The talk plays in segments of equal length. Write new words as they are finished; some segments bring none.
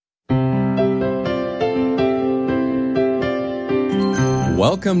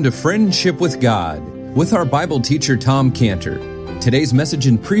Welcome to Friendship with God with our Bible teacher Tom Cantor. Today's message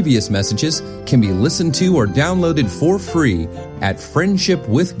and previous messages can be listened to or downloaded for free at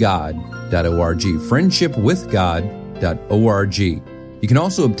friendshipwithgod.org, friendshipwithgod.org. You can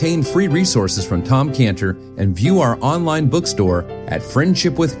also obtain free resources from Tom Cantor and view our online bookstore at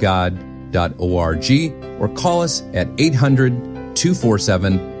friendshipwithgod.org or call us at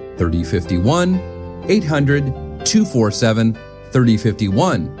 800-247-3051, 800-247-3051.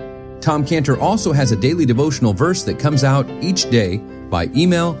 Tom Cantor also has a daily devotional verse that comes out each day by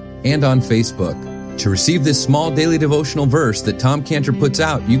email and on Facebook. To receive this small daily devotional verse that Tom Cantor puts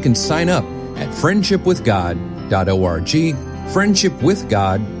out, you can sign up at friendshipwithgod.org,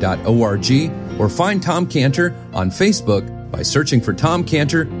 friendshipwithgod.org, or find Tom Cantor on Facebook by searching for Tom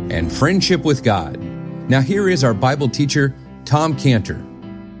Cantor and Friendship with God. Now here is our Bible teacher, Tom Cantor.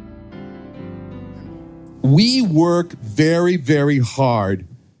 We work very, very hard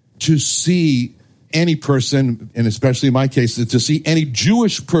to see any person, and especially in my case, to see any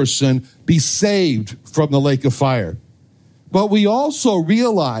Jewish person be saved from the lake of fire. But we also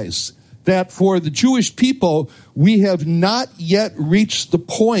realize that for the Jewish people, we have not yet reached the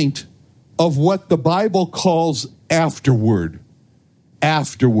point of what the Bible calls afterward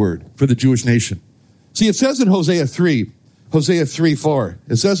for the Jewish nation. See, it says in Hosea 3:4,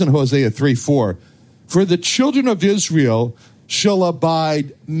 it says in Hosea 3:4, for the children of Israel shall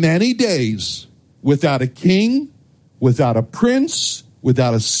abide many days without a king, without a prince,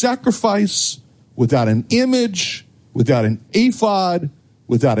 without a sacrifice, without an image, without an ephod,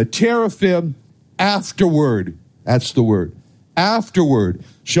 without a teraphim. Afterward, that's the word. Afterward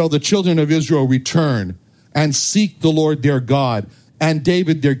shall the children of Israel return and seek the Lord their God and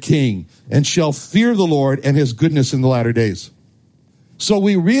David their king, and shall fear the Lord and his goodness in the latter days. So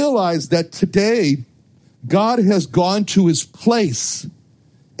we realize that today God has gone to his place,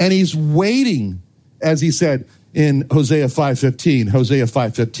 and he's waiting, as he said in Hosea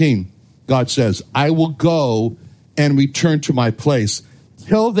 5:15, God says, I will go and return to my place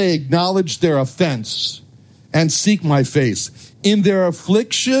till they acknowledge their offense and seek my face. In their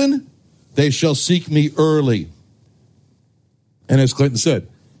affliction, they shall seek me early. And as Clinton said,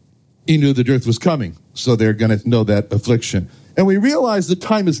 he knew the death was coming, so they're going to know that affliction. And we realize the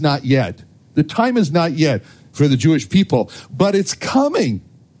time is not yet. The time is not yet for the Jewish people, but it's coming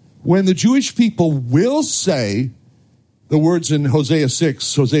when the Jewish people will say the words in Hosea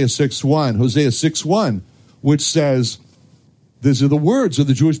 6:1, which says, these are the words of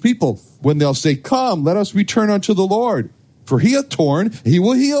the Jewish people when they'll say, come, let us return unto the Lord. For he hath torn, he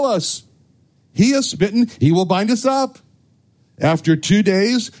will heal us. He hath smitten, he will bind us up. After 2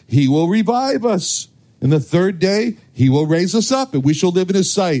 days, he will revive us. And the third day, he will raise us up, and we shall live in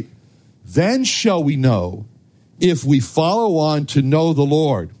his sight. Then shall we know if we follow on to know the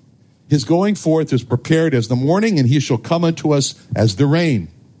Lord. His going forth is prepared as the morning, and he shall come unto us as the rain.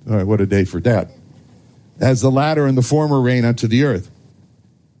 All right, what a day for that. As the latter and the former rain unto the earth.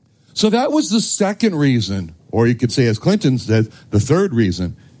 So that was the second reason, or you could say, as Clinton said, the third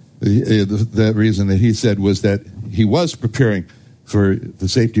reason. The reason that he said was that he was preparing for the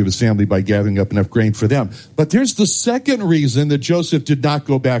safety of his family by gathering up enough grain for them. But there's the second reason that Joseph did not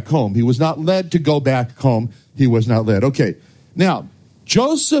go back home. He was not led to go back home. He was not led. Okay, now,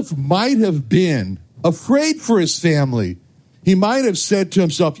 Joseph might have been afraid for his family. He might have said to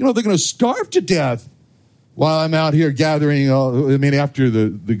himself, they're going to starve to death while I'm out here gathering, after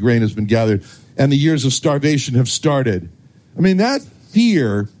the grain has been gathered and the years of starvation have started. That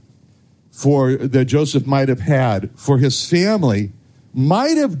fear that Joseph might have had for his family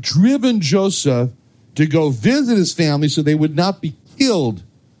might have driven Joseph to go visit his family so they would not be killed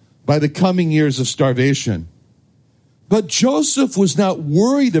by the coming years of starvation. But Joseph was not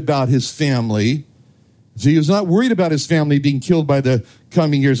worried about his family. He was not worried about his family being killed by the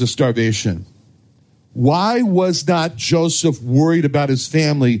coming years of starvation. Why was not Joseph worried about his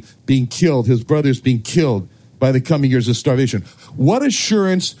family being killed, his brothers being killed by the coming years of starvation? What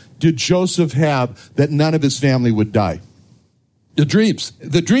assurance did Joseph have that none of his family would die? The dreams.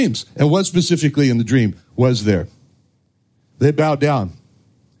 And what specifically in the dream was there? They bowed down.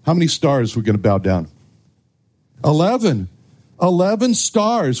 How many stars were going to bow down? 11. 11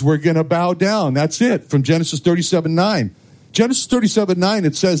 stars were going to bow down. That's it, from Genesis 37:9. Genesis 37:9,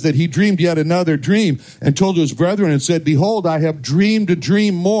 it says that he dreamed yet another dream and told to his brethren and said, behold, I have dreamed a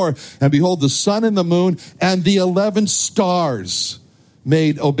dream more. And behold, the sun and the moon and the 11 stars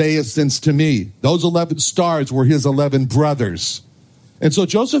made obeisance to me. Those 11 stars were his 11 brothers. And so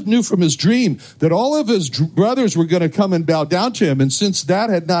Joseph knew from his dream that all of his brothers were going to come and bow down to him. And since that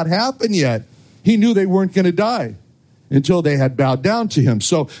had not happened yet, he knew they weren't going to die. until they had bowed down to him.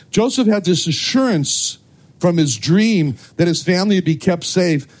 So Joseph had this assurance from his dream that his family would be kept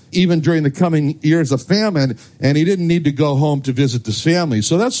safe even during the coming years of famine, and he didn't need to go home to visit his family.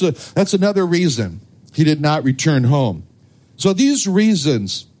 So that's another reason he did not return home. So these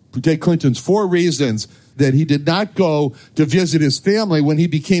reasons, take Clinton's 4 reasons that he did not go to visit his family when he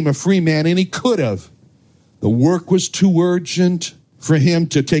became a free man, and he could have. The work was too urgent for him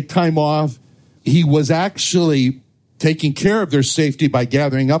to take time off. He was actually taking care of their safety by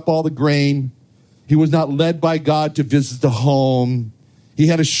gathering up all the grain. He was not led by God to visit the home. He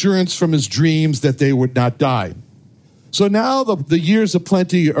had assurance from his dreams that they would not die. So now the years of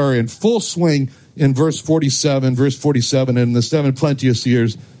plenty are in full swing in verse 47, and in the 7 plenteous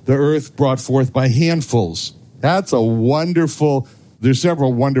years, the earth brought forth by handfuls. That's a wonderful, there's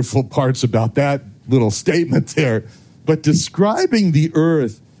several wonderful parts about that little statement there. But describing the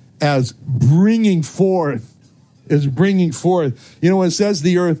earth as bringing forth, You know, when it says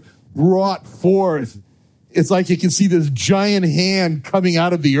the earth brought forth, it's like you can see this giant hand coming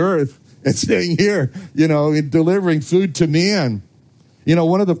out of the earth and saying here, you know, in delivering food to man. You know,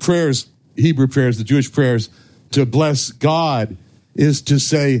 one of the prayers, Hebrew prayers, the Jewish prayers to bless God is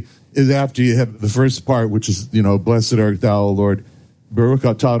after you have the first part, which is, you know, blessed art thou, O Lord. Baruch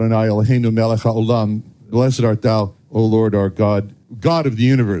atah Adonai Eloheinu melech haolam. Blessed art thou, O Lord, our God, God of the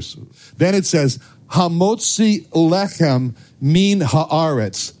universe. Then it says, Hamotzi lechem min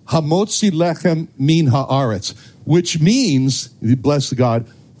haaretz. Hamotzi lechem min haaretz, which means, bless God,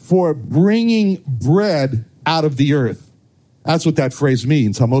 for bringing bread out of the earth. That's what that phrase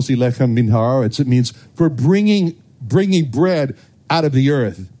means. Hamotzi lechem min haaretz. It means for bringing bread out of the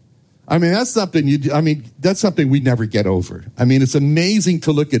earth. I mean, that's something we never get over. I mean, it's amazing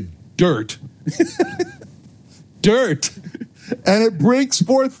to look at dirt. Dirt. And it brings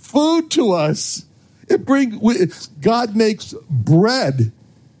forth food to us. God makes bread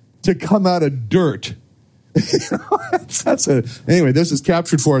to come out of dirt. Anyway, this is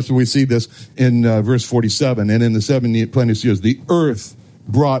captured for us when we see this in verse 47. And in the 7 plenteous years, the earth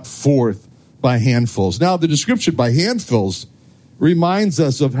brought forth by handfuls. Now, the description by handfuls reminds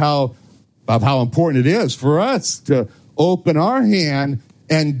us of how important it is for us to open our hand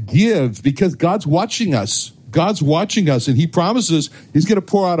and give, because God's watching us. God's watching us, and he promises he's going to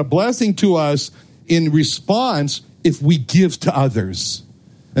pour out a blessing to us in response if we give to others.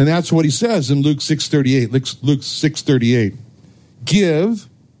 And that's what he says in Luke 6:38. Luke 6:38. Give,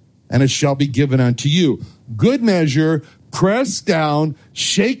 and it shall be given unto you. Good measure, pressed down,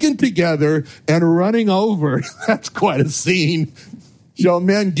 shaken together, and running over. That's quite a scene. Shall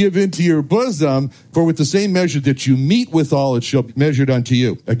men give into your bosom, for with the same measure that you meet withal, it shall be measured unto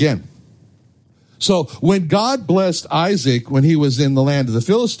you. Again. So when God blessed Isaac when he was in the land of the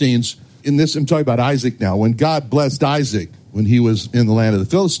Philistines, I'm talking about Isaac now. When God blessed Isaac when he was in the land of the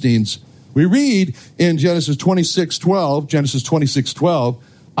Philistines, we read in Genesis 26:12,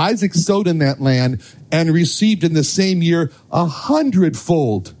 Isaac sowed in that land and received in the same year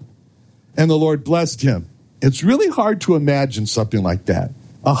 100-fold. And the Lord blessed him. It's really hard to imagine something like that.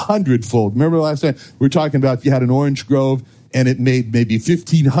 100-fold. Remember last time we were talking about if you had an orange grove and it made maybe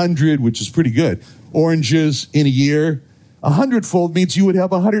 1,500, which is pretty good, oranges in a year. 100-fold means you would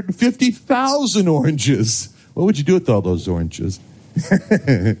have 150,000 oranges. What would you do with all those oranges?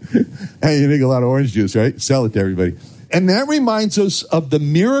 Hey, you make a lot of orange juice, right? Sell it to everybody. And that reminds us of the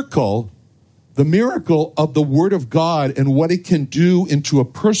miracle of the Word of God and what it can do into a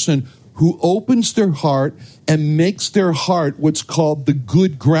person who opens their heart and makes their heart what's called the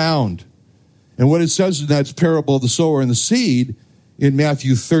good ground. And what it says in that parable of the sower and the seed in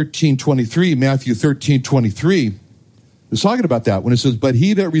Matthew 13:23, it's talking about that when it says, but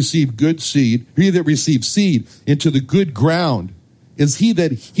he that received seed into the good ground is he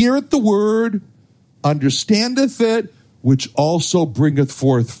that heareth the word, understandeth it, which also bringeth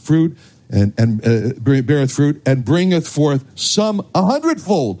forth fruit and beareth fruit, and bringeth forth some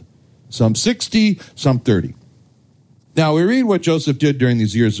 100-fold, some 60, some 30. Now, we read what Joseph did during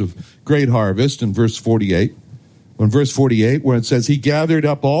these years of great harvest in verse 48. Where it says, he gathered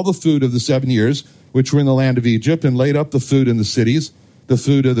up all the food of the 7 years, which were in the land of Egypt, and laid up the food in the cities, the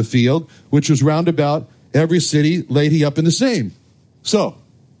food of the field, which was round about every city, laid he up in the same. So,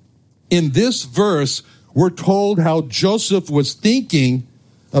 in this verse, we're told how Joseph was thinking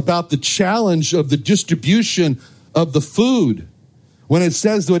about the challenge of the distribution of the food. When it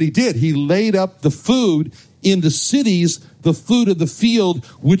says what he did, he laid up the food in the cities, the food of the field,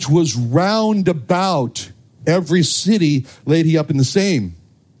 which was round about every city, laid he up in the same.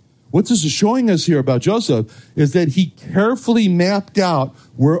 What this is showing us here about Joseph is that he carefully mapped out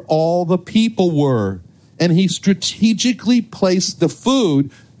where all the people were and he strategically placed the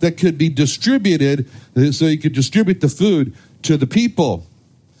food that could be distributed, so he could distribute the food to the people.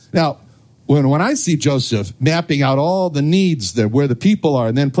 Now, when I see Joseph mapping out all the needs that where the people are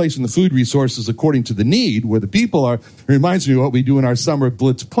and then placing the food resources according to the need where the people are, it reminds me of what we do in our summer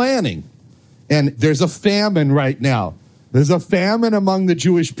blitz planning. And there's a famine right now. There's a famine among the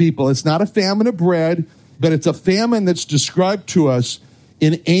Jewish people. It's not a famine of bread, but it's a famine that's described to us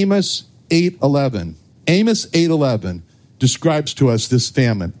in Amos 8:11. Amos 8:11 describes to us this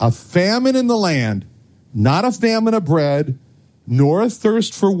famine. A famine in the land, not a famine of bread, nor a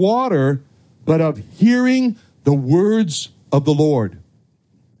thirst for water, but of hearing the words of the Lord.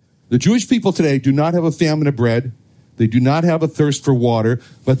 The Jewish people today do not have a famine of bread. They do not have a thirst for water,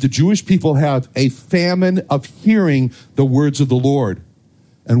 but the Jewish people have a famine of hearing the words of the Lord.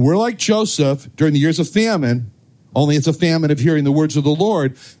 And we're like Joseph during the years of famine, only it's a famine of hearing the words of the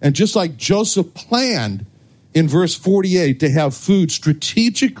Lord. And just like Joseph planned in verse 48 to have food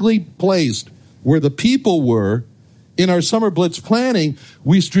strategically placed where the people were, in our summer blitz planning,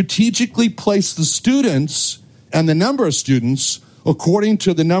 we strategically place the students and the number of students according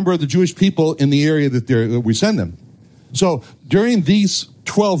to the number of the Jewish people in the area that we send them. So during these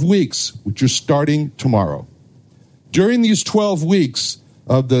 12 weeks, which are starting tomorrow, during these 12 weeks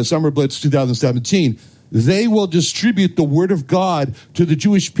of the Summer Blitz 2017, they will distribute the word of God to the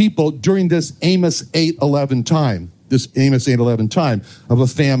Jewish people during this Amos 8:11 time, of a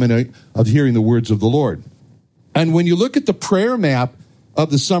famine of hearing the words of the Lord. And when you look at the prayer map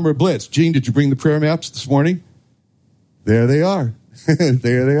of the Summer Blitz, Gene, did you bring the prayer maps this morning? There they are.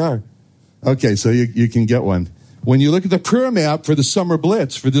 There they are. Okay, so you can get one. When you look at the prayer map for the Summer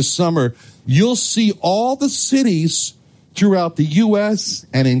Blitz for this summer, you'll see all the cities throughout the U.S.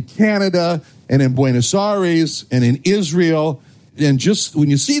 and in Canada and in Buenos Aires and in Israel. And just when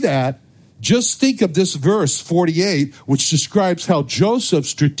you see that, just think of this verse 48, which describes how Joseph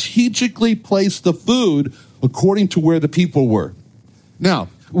strategically placed the food according to where the people were. Now,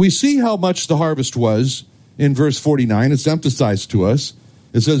 we see how much the harvest was in verse 49. It's emphasized to us.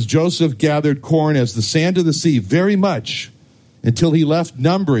 It says, Joseph gathered corn as the sand of the sea, very much, until he left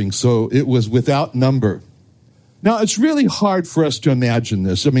numbering, so it was without number. Now, it's really hard for us to imagine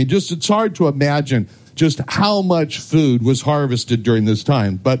this. I mean, it's hard to imagine just how much food was harvested during this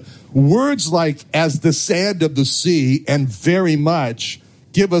time. But words like as the sand of the sea and very much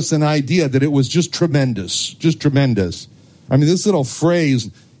give us an idea that it was just tremendous. I mean, this little phrase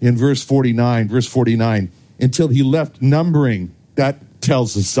in verse 49, until he left numbering, that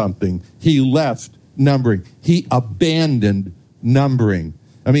tells us something. He left numbering. He abandoned numbering.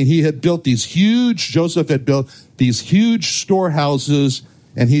 I mean, Joseph had built these huge storehouses,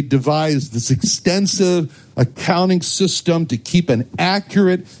 and he devised this extensive accounting system to keep an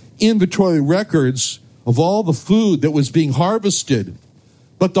accurate inventory records of all the food that was being harvested.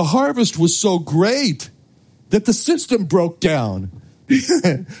 But the harvest was so great that the system broke down.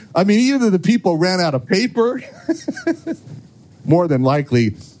 I mean, either the people ran out of paper, more than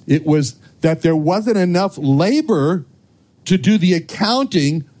likely, it was that there wasn't enough labor to do the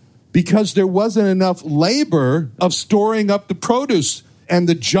accounting because there wasn't enough labor of storing up the produce. And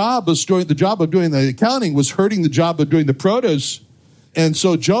the job of doing the accounting was hurting the job of doing the produce. And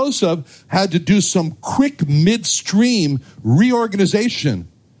so Joseph had to do some quick midstream reorganization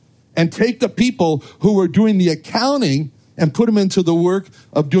and take the people who were doing the accounting and put them into the work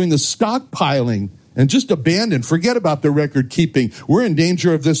of doing the stockpiling and just forget about the record keeping. We're in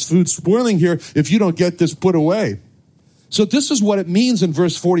danger of this food spoiling here if you don't get this put away. So this is what it means in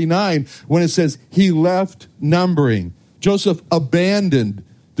verse 49 when it says he left numbering. Joseph abandoned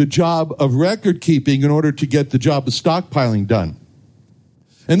the job of record keeping in order to get the job of stockpiling done.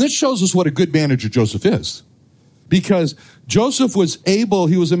 And this shows us what a good manager Joseph is. Because Joseph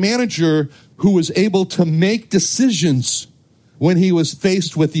he was a manager who was able to make decisions when he was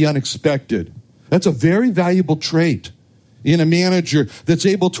faced with the unexpected. That's a very valuable trait in a manager that's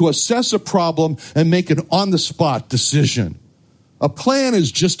able to assess a problem and make an on-the-spot decision. A plan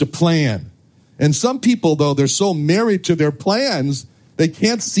is just a plan. And some people, though, they're so married to their plans, they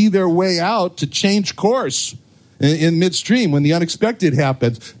can't see their way out to change course in midstream when the unexpected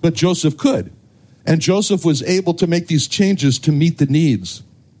happens. But Joseph could. And Joseph was able to make these changes to meet the needs.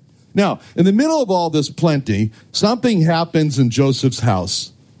 Now, in the middle of all this plenty, something happens in Joseph's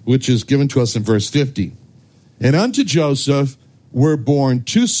house, which is given to us in verse 50. And unto Joseph were born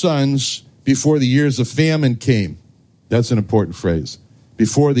 2 sons before the years of famine came. That's an important phrase.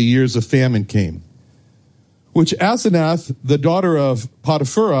 Before the years of famine came. Which Asenath, the daughter of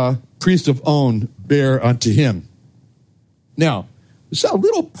Potiphera, priest of On, bare unto him. Now, there's a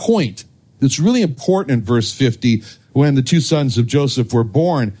little point It's really important in verse 50 when the two sons of Joseph were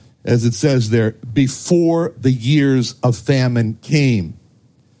born, as it says there, before the years of famine came.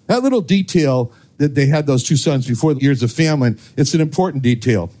 That little detail that they had those two sons before the years of famine, it's an important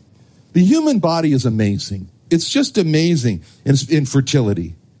detail. The human body is amazing. It's just amazing in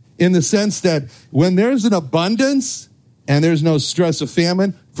fertility, in the sense that when there's an abundance and there's no stress of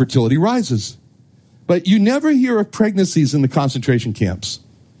famine, fertility rises. But you never hear of pregnancies in the concentration camps.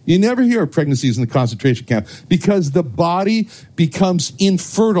 You never hear of pregnancies in the concentration camp because the body becomes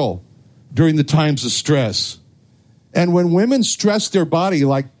infertile during the times of stress. And when women stress their body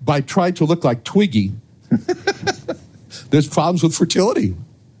by trying to look like Twiggy, there's problems with fertility.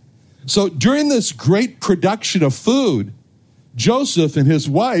 So during this great production of food, Joseph and his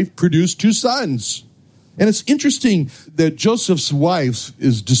wife produced two sons. And it's interesting that Joseph's wife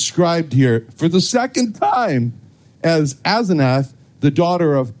is described here for the second time as Asenath, the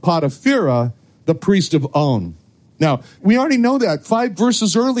daughter of Potipharah, the priest of On. Now, we already know that. 5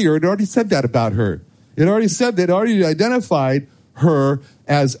 verses earlier, it already said that about her. It already identified her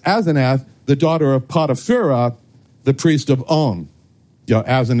as Asenath, the daughter of Potipharah, the priest of On. You know,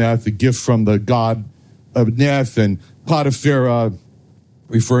 Asenath, the gift from the god of Neth, and Potipharah,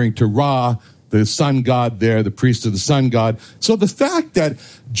 referring to Ra, the sun god there, the priest of the sun god. So the fact that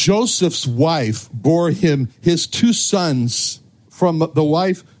Joseph's wife bore him his two sons from the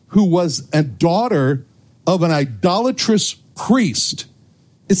wife who was a daughter of an idolatrous priest,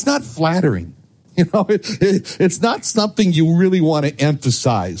 it's not flattering. You know, it's not something you really want to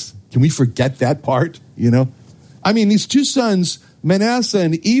emphasize. Can we forget that part? You know, I mean, these two sons, Manasseh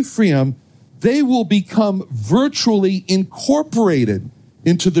and Ephraim, they will become virtually incorporated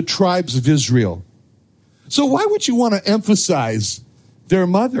into the tribes of Israel. So why would you want to emphasize their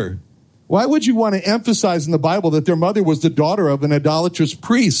mother? Why would you want to emphasize in the Bible that their mother was the daughter of an idolatrous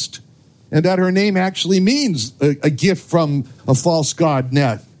priest and that her name actually means a gift from a false god,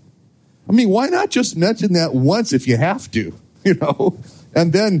 Neth? I mean, why not just mention that once if you have to, you know,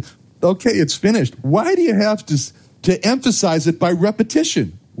 and then, okay, it's finished. Why do you have to emphasize it by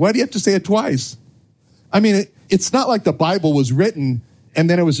repetition? Why do you have to say it twice? I mean, it's not like the Bible was written and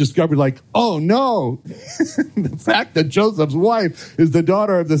then it was discovered like, oh no, the fact that Joseph's wife is the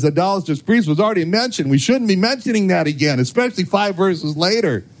daughter of this idolatrous priest was already mentioned. We shouldn't be mentioning that again, especially 5 verses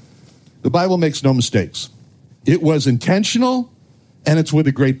later. The Bible makes no mistakes. It was intentional and it's with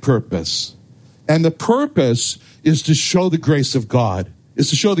a great purpose. And the purpose is to show the grace of God.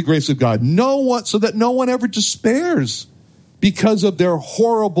 It's to show the grace of God. So that no one ever despairs because of their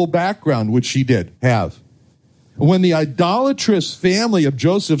horrible background, which she did have. When the idolatrous family of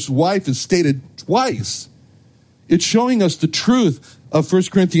Joseph's wife is stated twice, it's showing us the truth of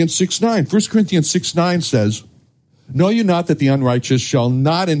 1 Corinthians 6:9. 1 Corinthians 6:9 says, "Know you not that the unrighteous shall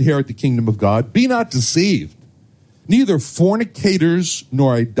not inherit the kingdom of God? Be not deceived. Neither fornicators,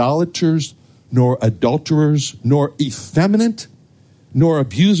 nor idolaters, nor adulterers, nor effeminate, nor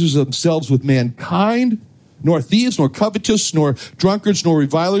abusers of themselves with mankind, nor thieves, nor covetous, nor drunkards, nor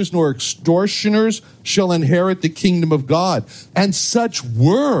revilers, nor extortioners shall inherit the kingdom of God. And such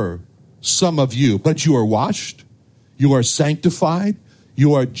were some of you. But you are washed, you are sanctified,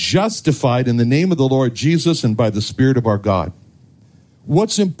 you are justified in the name of the Lord Jesus and by the Spirit of our God."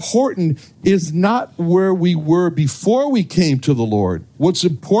 What's important is not where we were before we came to the Lord. What's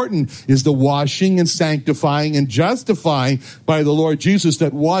important is the washing and sanctifying and justifying by the Lord Jesus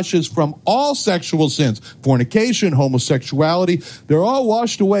that washes from all sexual sins, fornication, homosexuality. They're all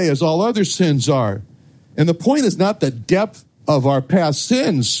washed away as all other sins are. And the point is not the depth of our past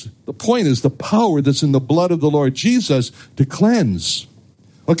sins. The point is the power that's in the blood of the Lord Jesus to cleanse.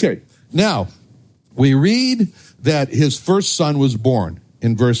 Okay, now we read that his first son was born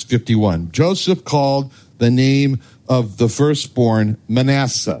in verse 51. Joseph called the name of the firstborn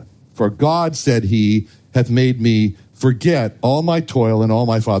Manasseh. "For God," said he, "hath made me forget all my toil and all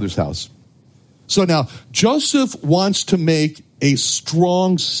my father's house." So now Joseph wants to make a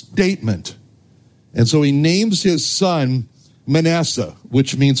strong statement. And so he names his son Manasseh,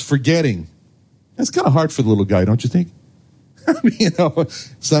 which means forgetting. That's kind of hard for the little guy, don't you think? I mean, you know,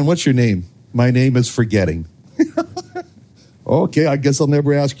 "Son, what's your name?" "My name is forgetting." Okay, I guess I'll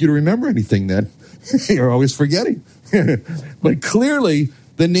never ask you to remember anything then. You're always forgetting. But clearly,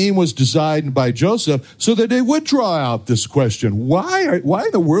 the name was designed by Joseph so that they would draw out this question. Why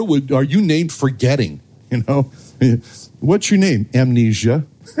in the world are you named forgetting? You know, what's your name? Amnesia.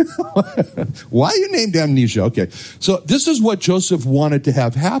 Why are you named Amnesia? Okay, so this is what Joseph wanted to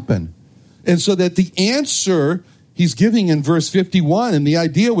have happen. And so that the answer he's giving in verse 51, and the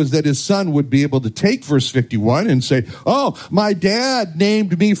idea was that his son would be able to take verse 51 and say, oh, my dad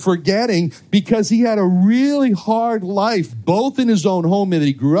named me forgetting because he had a really hard life, both in his own home that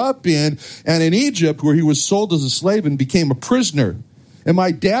he grew up in and in Egypt, where he was sold as a slave and became a prisoner. And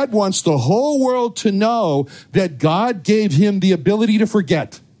my dad wants the whole world to know that God gave him the ability to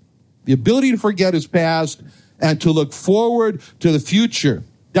forget his past and to look forward to the future.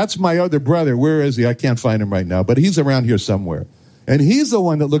 That's my other brother. Where is he? I can't find him right now, but he's around here somewhere. And he's the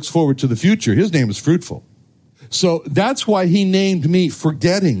one that looks forward to the future. His name is Fruitful. So that's why he named me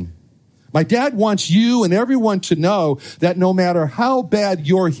Forgetting. My dad wants you and everyone to know that no matter how bad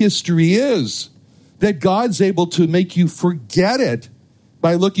your history is, that God's able to make you forget it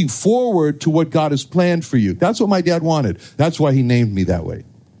by looking forward to what God has planned for you. That's what my dad wanted. That's why he named me that way.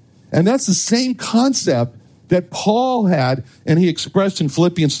 And that's the same concept that Paul had, and he expressed in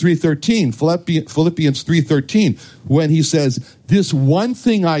Philippians 3:13. Philippians 3:13, when he says, this one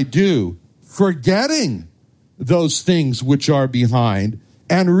thing I do, forgetting those things which are behind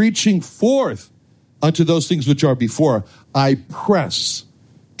and reaching forth unto those things which are before, I press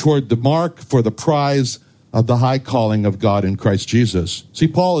toward the mark for the prize of the high calling of God in Christ Jesus. See,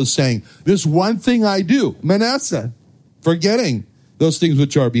 Paul is saying, this one thing I do, Manasseh, forgetting those things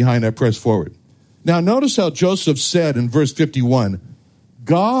which are behind, I press forward. Now, notice how Joseph said in verse 51,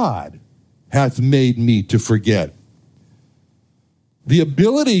 God hath made me to forget. The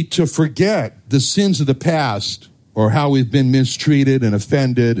ability to forget the sins of the past, or how we've been mistreated and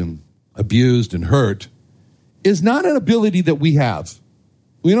offended and abused and hurt, is not an ability that we have.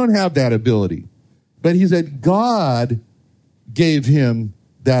 We don't have that ability. But he said, God gave him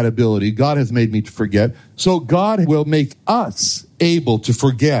that ability. God has made me to forget. So God will make us able to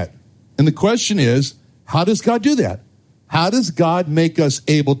forget. And the question is, how does God do that? How does God make us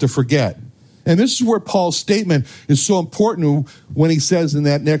able to forget? And this is where Paul's statement is so important when he says in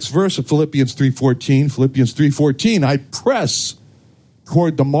that next verse of Philippians 3:14, I press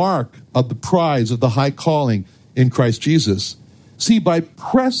toward the mark of the prize of the high calling in Christ Jesus. See, by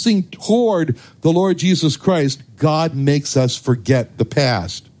pressing toward the Lord Jesus Christ, God makes us forget the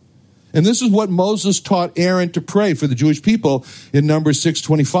past. And this is what Moses taught Aaron to pray for the Jewish people in Numbers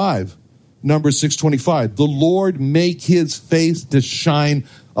 6:25. Numbers 6:25, the Lord make his face to shine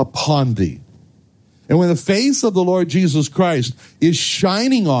upon thee. And when the face of the Lord Jesus Christ is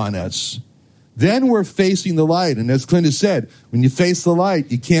shining on us, then we're facing the light. And as Clint has said, when you face the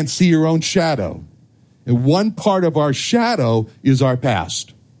light, you can't see your own shadow. And one part of our shadow is our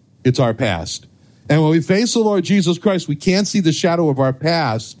past. It's our past. And when we face the Lord Jesus Christ, we can't see the shadow of our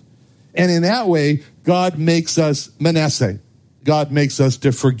past. And in that way, God makes us Manasseh. God makes us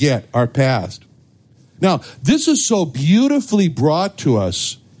to forget our past. Now, this is so beautifully brought to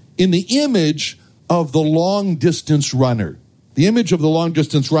us in the image of the long-distance runner. The image of the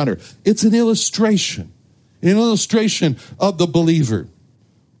long-distance runner. It's an illustration of the believer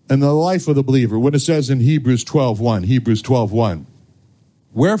and the life of the believer. When it says in Hebrews 12:1,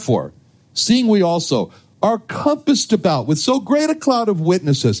 wherefore, seeing we also are compassed about with so great a cloud of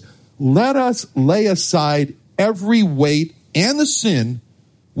witnesses, let us lay aside every weight and the sin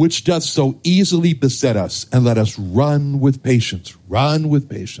which doth so easily beset us, and let us run with patience,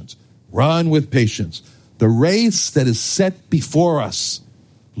 the race that is set before us,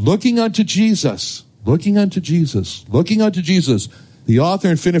 looking unto Jesus, the author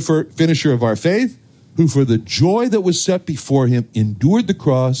and finisher of our faith, who for the joy that was set before him endured the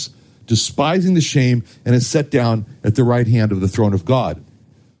cross, despising the shame, and is set down at the right hand of the throne of God.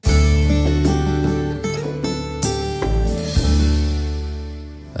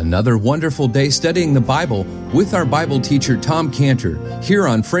 Another wonderful day studying the Bible with our Bible teacher, Tom Cantor, here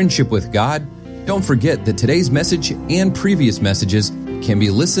on Friendship with God. Don't forget that today's message and previous messages can be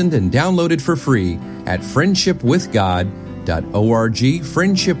listened and downloaded for free at friendshipwithgod.org,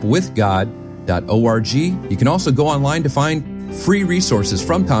 friendshipwithgod.org. You can also go online to find free resources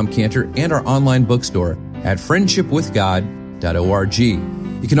from Tom Cantor and our online bookstore at friendshipwithgod.org.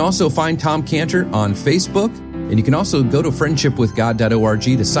 You can also find Tom Cantor on Facebook, and you can also go to friendshipwithgod.org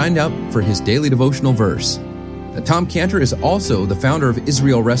to sign up for his daily devotional verse. Now, Tom Cantor is also the founder of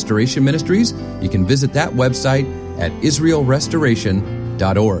Israel Restoration Ministries. You can visit that website at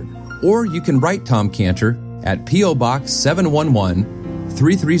israelrestoration.org. Or you can write Tom Cantor at P.O. Box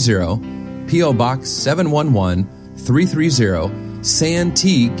 711-330, P.O. Box 711-330,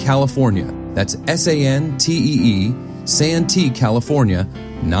 Santee, California. That's Santee, Santee, California,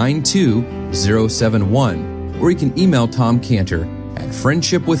 92071. Or you can email Tom Cantor at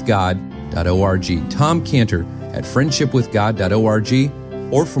friendshipwithgod.org. Tom Cantor at friendshipwithgod.org.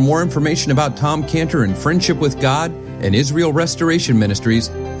 Or for more information about Tom Cantor and Friendship with God and Israel Restoration Ministries,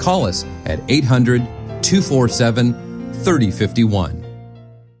 call us at 800-247-3051.